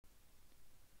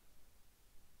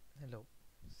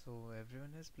So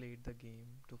everyone has played the game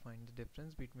to find the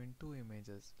difference between two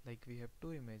images. Like we have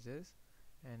two images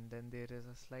and then there is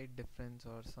a slight difference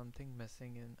or something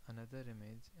missing in another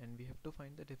image, and we have to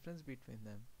find the difference between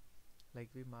them. Like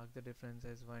we mark the difference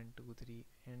as 1, 2, 3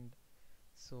 and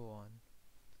so on.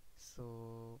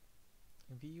 So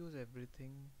we use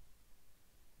everything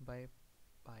by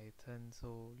Python.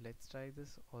 So let's try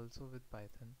this also with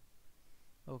Python.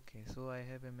 Okay, so I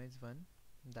have image 1,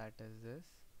 that is this.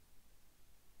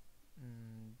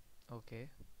 Okay,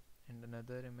 and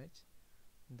another image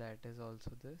that is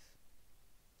also this.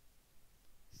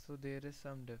 So there is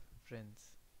some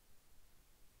difference,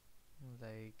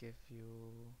 like if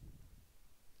you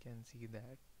can see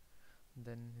that,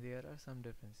 then there are some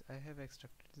difference. I have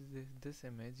extracted this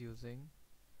image using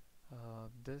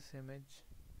this image.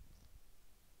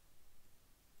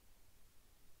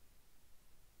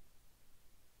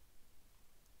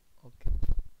 Okay,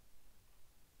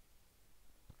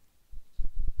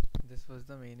 this was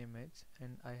the main image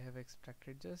and I have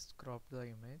extracted, just cropped the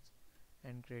image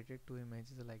and created two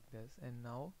images like this, and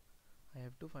now I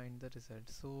have to find the result.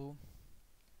 So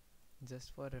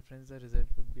just for reference, the result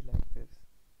would be like this,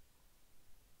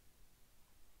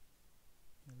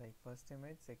 like first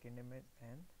image, second image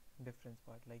and difference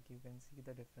part. Like you can see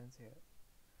the difference here.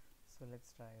 So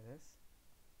let's try this.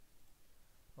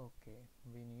 Okay,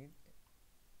 we need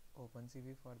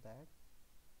OpenCV for that.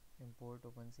 Import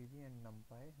OpenCV and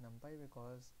NumPy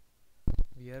because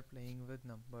we are playing with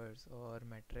numbers or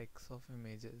metrics of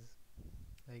images.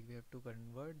 Like we have to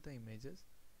convert the images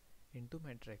into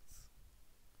metrics.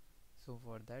 So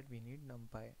for that we need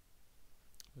NumPy.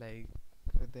 Like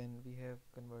then we have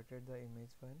converted the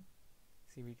image 1,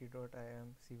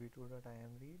 cvt.im,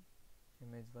 cv2.im read,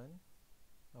 image 1.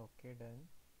 Okay, done.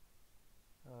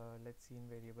 Let's see in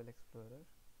variable explorer.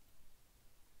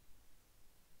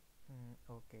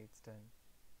 Okay, it's done.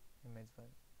 Image 1.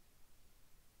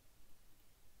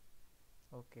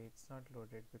 Okay, it's not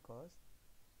loaded because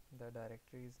the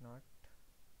directory is not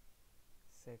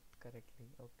set correctly.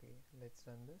 Okay, let's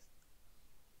run this.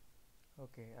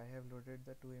 Okay, I have loaded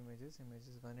the two images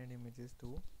 1 and images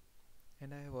 2,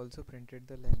 and I have also printed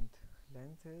the length.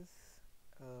 Length is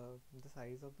the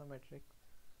size of the metric.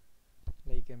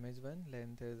 Like image 1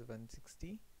 length is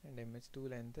 160 and image 2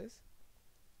 length is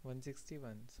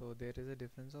 161, so there is a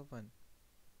difference of 1.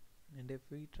 And if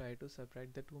we try to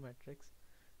subtract the two metrics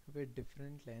with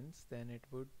different lengths, then it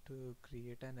would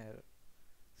create an error.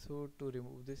 So to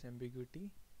remove this ambiguity,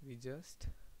 we just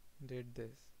did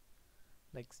this,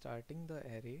 like starting the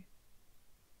array,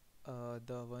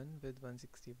 the one with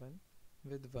 161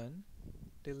 with 1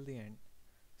 till the end.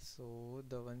 So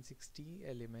the 160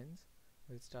 elements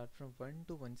will start from 1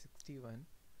 to 161,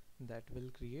 that will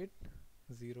create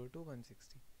 0 to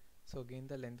 160. So again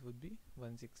the length would be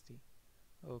 160.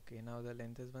 Okay, now the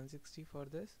length is 160 for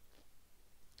this.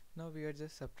 Now we are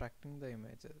just subtracting the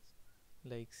images.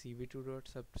 Like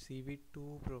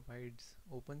cv2 provides,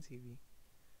 OpenCV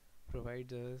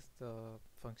provides us the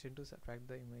function to subtract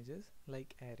the images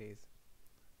like arrays.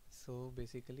 So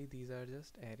basically these are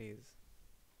just arrays.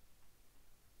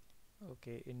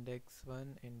 Okay, index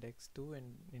 1, index 2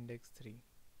 and index 3.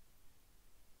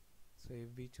 So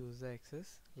if we choose the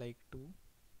axis like 2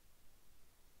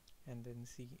 and then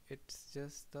see, it's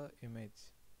just the image,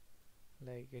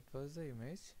 like it was the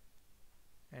image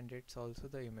and it's also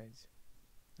the image.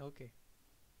 Okay,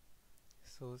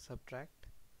 so subtract,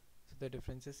 so the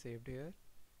difference is saved here,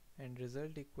 and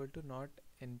result equal to not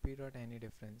np.any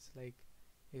difference. Like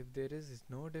if there is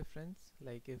no difference,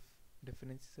 like if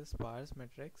difference is a sparse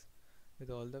matrix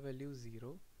with all the values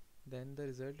 0, then the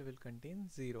result will contain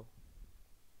 0.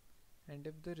 And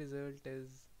if the result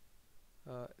is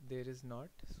there is not,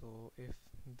 so if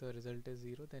the result is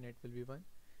 0, then it will be 1,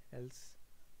 else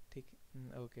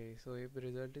okay, so if the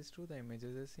result is true, the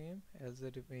images are same, else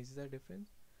the images are different.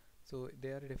 So they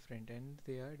are different, and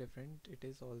they are different, it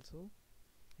is also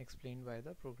explained by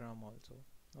the program also.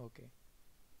 Okay,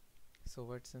 so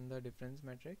what's in the difference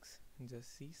matrix?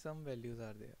 Just see, some values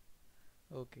are there.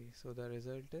 Okay, so the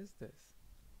result is this.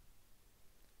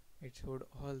 It showed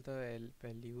all the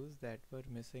values that were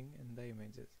missing in the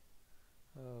images.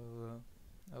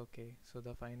 Okay, so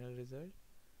the final result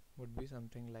would be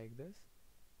something like this.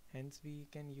 Hence we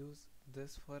can use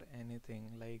this for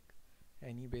anything, like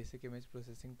any basic image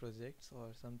processing projects or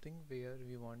something where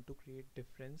we want to create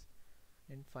difference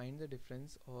and find the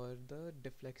difference or the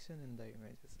deflection in the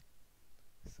images.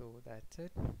 So that's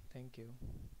it. Thank you.